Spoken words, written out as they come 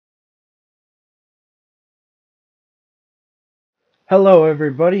Hello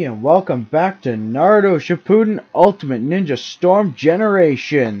everybody and welcome back to Naruto Shippuden Ultimate Ninja Storm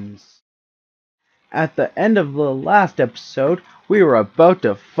Generations. At the end of the last episode, we were about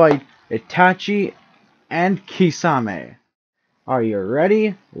to fight Itachi and Kisame. Are you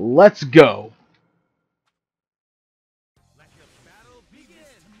ready? Let's go! Let the battle begin!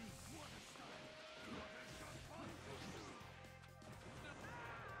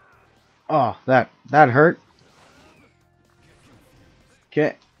 Oh, that hurt.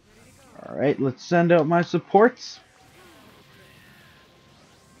 Okay. Alright, let's send out my supports.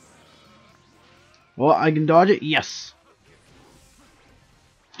 Well, I can dodge it. Yes!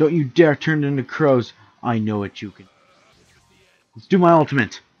 Don't you dare turn into crows. I know what you can. Let's do my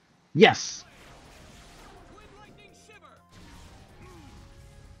ultimate. Yes!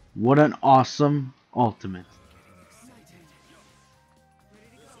 What an awesome ultimate.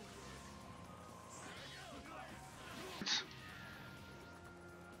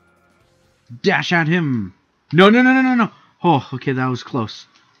 Dash at him! No, no, no, no, no, no! Oh, okay, that was close.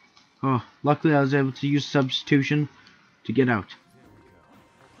 Oh, luckily I was able to use substitution to get out.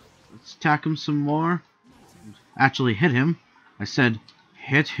 Let's attack him some more. Actually hit him. I said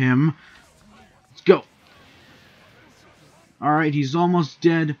hit him. Let's go. Alright, he's almost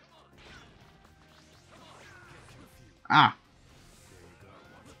dead. Ah.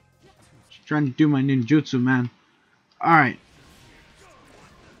 Just trying to do my ninjutsu, man. Alright.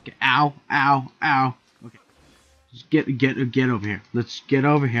 Okay, ow, ow, ow. Okay. Just get over here. Let's get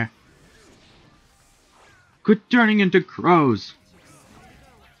over here. Quit turning into crows.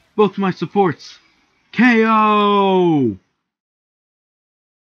 Both my supports. KO!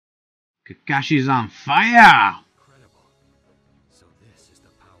 Kakashi's on fire! Incredible. So this is the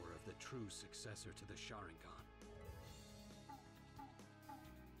power of the true successor to the Sharingan.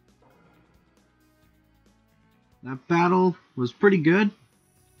 That battle was pretty good.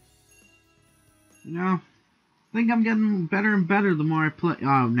 You know, I think I'm getting better and better the more I play.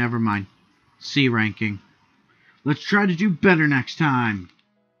 Oh, never mind. C ranking. Let's try to do better next time.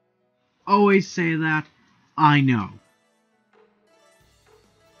 Always say that. I know.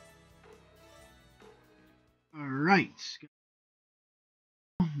 Alright.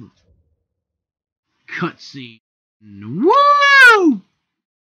 Cutscene. Woo! I'm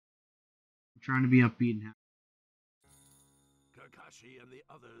trying to be upbeat now. Kakashi and the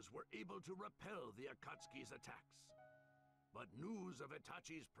others were able to repel the Akatsuki's attacks. But news of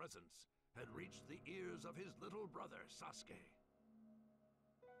Itachi's presence had reached the ears of his little brother, Sasuke.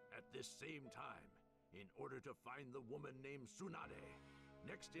 At this same time, in order to find the woman named Tsunade,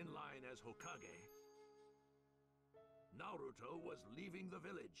 next in line as Hokage, Naruto was leaving the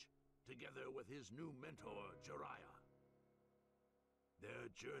village, together with his new mentor, Jiraiya.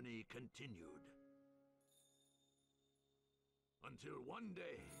 Their journey continued. Until one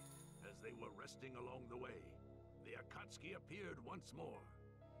day, as they were resting along the way, the Akatsuki appeared once more.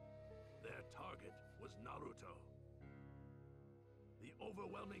 Their target was Naruto. The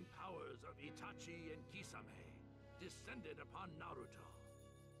overwhelming powers of Itachi and Kisame descended upon Naruto.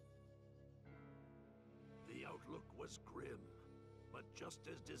 The outlook was grim, but just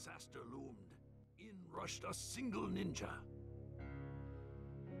as disaster loomed, in rushed a single ninja.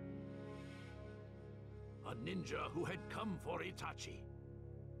 A ninja who had come for Itachi.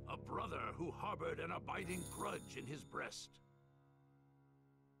 A brother who harbored an abiding grudge in his breast.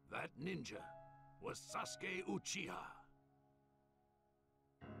 That ninja was Sasuke Uchiha.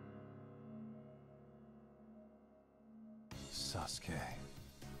 Sasuke,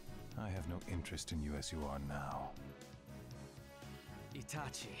 I have no interest in you as you are now.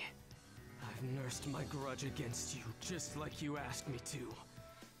 Itachi, I've nursed my grudge against you just like you asked me to.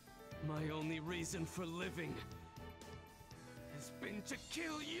 My only reason for living has been to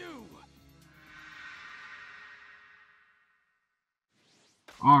kill you!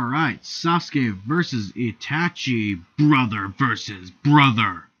 Alright, Sasuke versus Itachi. Brother versus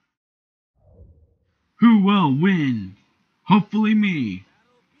brother. Who will win? Hopefully me.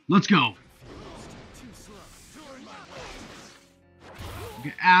 Let's go.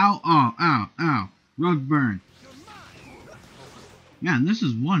 Okay, ow, oh, ow, ow. Rug burn. Man, this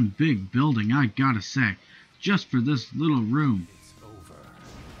is one big building, I gotta say. Just for this little room. It's over.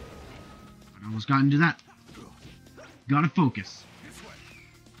 I almost got into that. Gotta focus.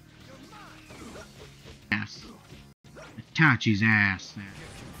 Ass. Itachi's ass.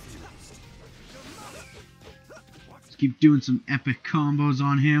 Let's keep doing some epic combos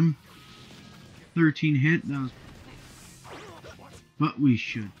on him. 13 hit, that was... But we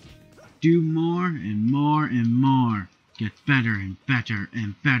should do more and more and more. Get better and better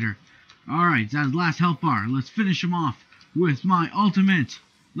and better. Alright, that's the last health bar. Let's finish him off with my ultimate.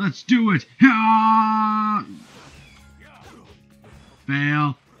 Let's do it. Ha!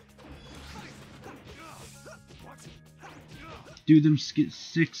 Fail. Do them 6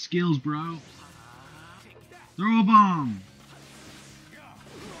 skills, bro. Throw a bomb.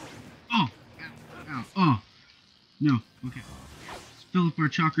 Oh. Ow. Oh. No. Okay. Let's fill up our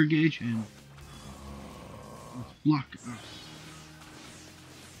chakra gauge and let's block.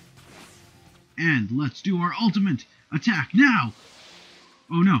 And let's do our ultimate attack now.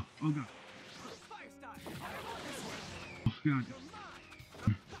 Oh no. Oh god. Oh god.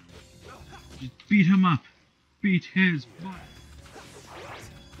 Just beat him up. Beat his butt.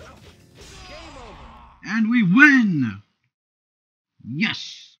 And we win!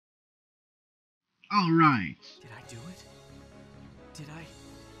 Yes! Alright. Did I do it? Did I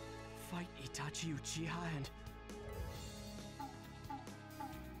fight Itachi Uchiha and...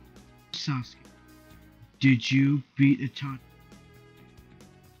 Sasuke, did you beat Itachi?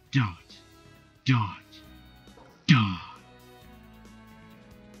 Dot.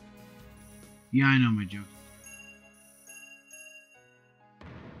 Yeah, I know my joke.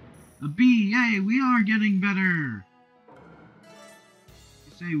 A B, yay, we are getting better!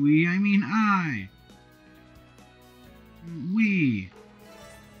 You say we, I mean I. We.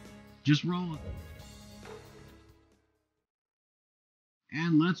 Just roll it.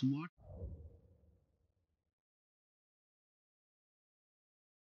 And let's watch.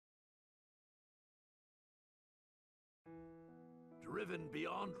 Driven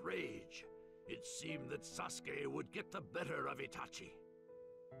beyond rage, it seemed that Sasuke would get the better of Itachi.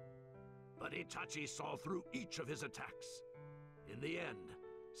 But Itachi saw through each of his attacks. In the end,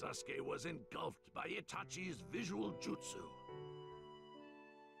 Sasuke was engulfed by Itachi's visual jutsu.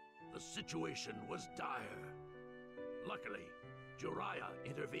 The situation was dire. Luckily, Jiraiya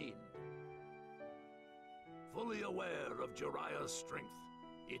intervened. Fully aware of Jiraiya's strength,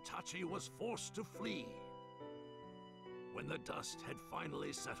 Itachi was forced to flee. When the dust had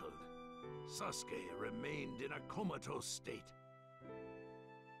finally settled, Sasuke remained in a comatose state.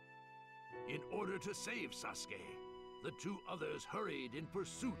 In order to save Sasuke, the two others hurried in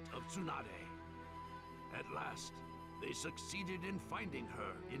pursuit of Tsunade. At last, they succeeded in finding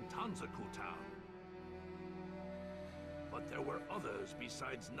her in Tanzaku Town. But there were others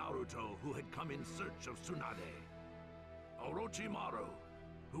besides Naruto who had come in search of Tsunade. Orochimaru,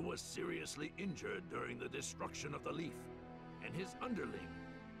 who was seriously injured during the destruction of the leaf, and his underling,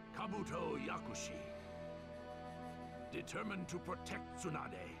 Kabuto Yakushi. Determined to protect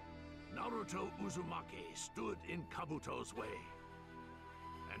Tsunade, Naruto Uzumaki stood in Kabuto's way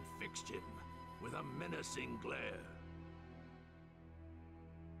and fixed him with a menacing glare.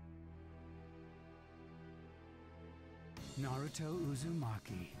 Naruto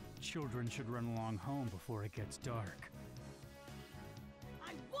Uzumaki. Children should run along home before it gets dark.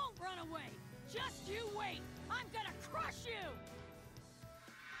 I won't run away! Just you wait! I'm gonna crush you!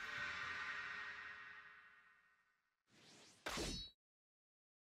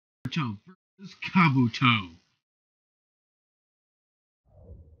 Naruto versus Kabuto.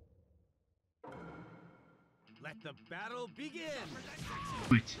 Let the battle begin!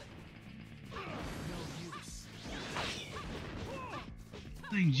 Wait.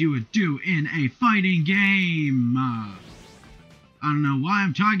 Things you would do in a fighting game. I don't know why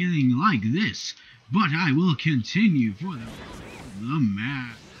I'm talking like this, but I will continue for the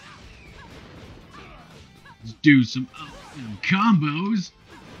match. Let's do some combos.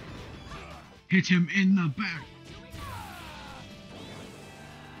 Hit him in the back.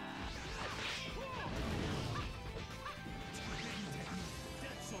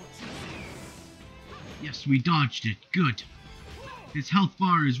 Yes, we dodged it. Good. His health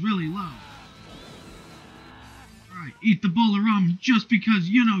bar is really low. Alright, eat the bowl of rum just because,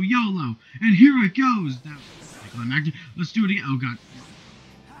 you know, YOLO. And here it goes. Now, let's do it again. Oh, God.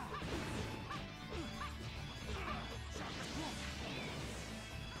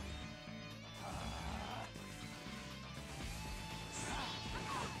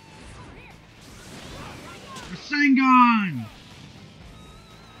 Rasengan!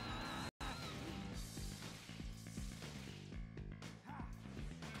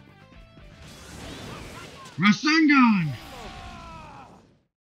 Rasengan!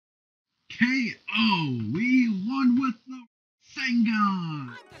 KO! We won with the Rasengan! I'm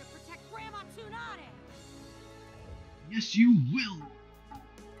gonna protect Grandma Tsunade! Yes, you will!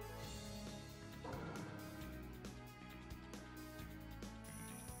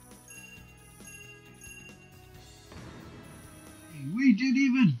 We did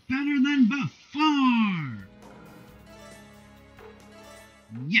even better than before!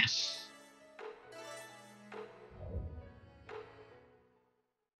 Yes!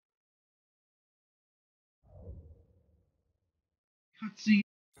 Cutscene.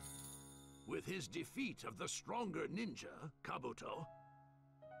 With his defeat of the stronger ninja, Kabuto,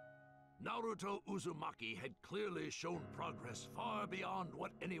 Naruto Uzumaki had clearly shown progress far beyond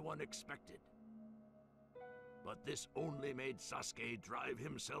what anyone expected. But this only made Sasuke drive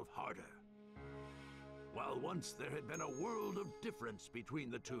himself harder. While once there had been a world of difference between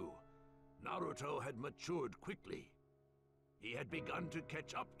the two, Naruto had matured quickly. He had begun to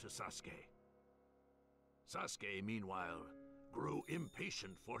catch up to Sasuke. Sasuke, meanwhile, grew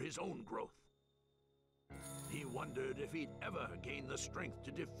impatient for his own growth. He wondered if he'd ever gain the strength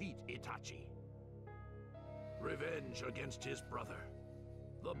to defeat Itachi. Revenge against his brother,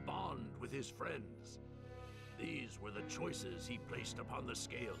 the bond with his friends, these were the choices he placed upon the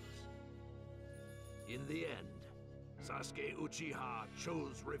scales. In the end, Sasuke Uchiha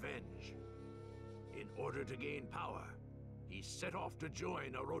chose revenge. In order to gain power, he set off to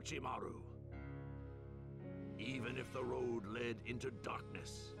join Orochimaru. Even if the road led into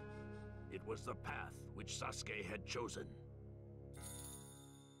darkness, it was the path which Sasuke had chosen.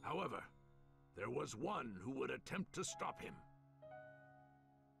 However, there was one who would attempt to stop him.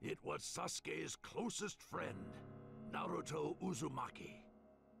 It was Sasuke's closest friend, Naruto Uzumaki.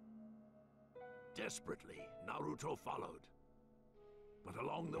 Desperately, Naruto followed. But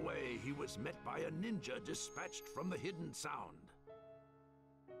along the way, he was met by a ninja dispatched from the Hidden Sound.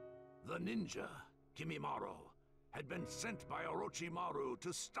 The ninja, Kimimaro, had been sent by Orochimaru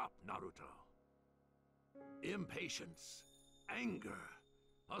to stop Naruto. Impatience, anger,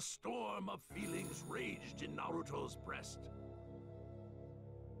 a storm of feelings raged in Naruto's breast.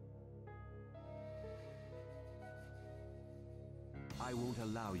 I won't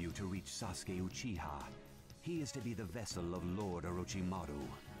allow you to reach Sasuke Uchiha. He is to be the vessel of Lord Orochimaru.